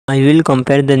I will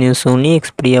compare the new Sony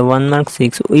Xperia 1 Mark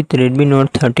 6 with Redmi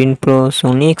Note 13 Pro.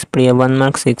 Sony Xperia 1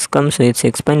 Mark 6 comes with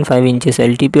 6.5 inches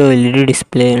LTPO LED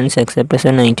display and success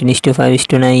ratio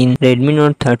 19:5:9. Redmi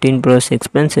Note 13 Pro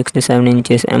 6.67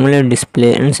 inches AMOLED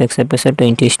display and success ratio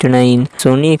 20:9.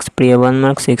 Sony Xperia 1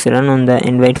 Mark 6 run on the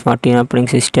Android 14 operating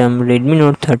system. Redmi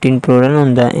Note 13 Pro run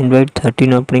on the Android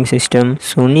 13 operating system.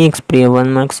 Sony Xperia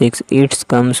 1 Mark 6 it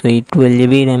comes with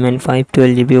 12GB RAM and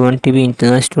 512GB 1TB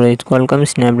internal storage. Qualcomm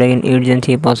Snapdragon 8 Gen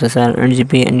 3 processor,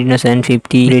 8GB Adreno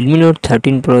 750. Redmi Note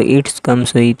 13 Pro it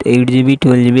comes with 8GB,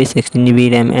 12GB, 16GB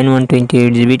RAM and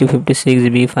 128GB to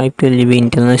 56GB, 512GB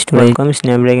internal storage. Qualcomm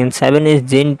Snapdragon 7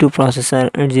 Gen 2 processor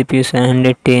and GPU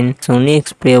 710. Sony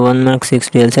Xperia 1 Mark 6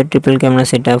 dual set triple camera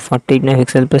setup 48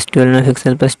 MP plus 12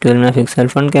 MP plus 12 MP,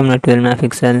 front camera 12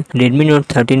 MP. Redmi Note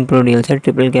 13 Pro dual set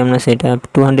triple camera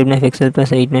setup 200 MP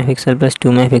plus 8 MP plus 2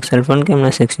 MP, front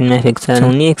camera 16 MP.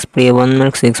 Sony Xperia 1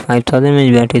 Mark 6 5000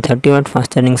 mAh battery, 30W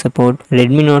fast charging support.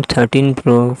 Redmi Note 13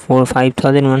 Pro for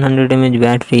 5100 mAh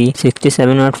battery,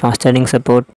 67W fast charging support.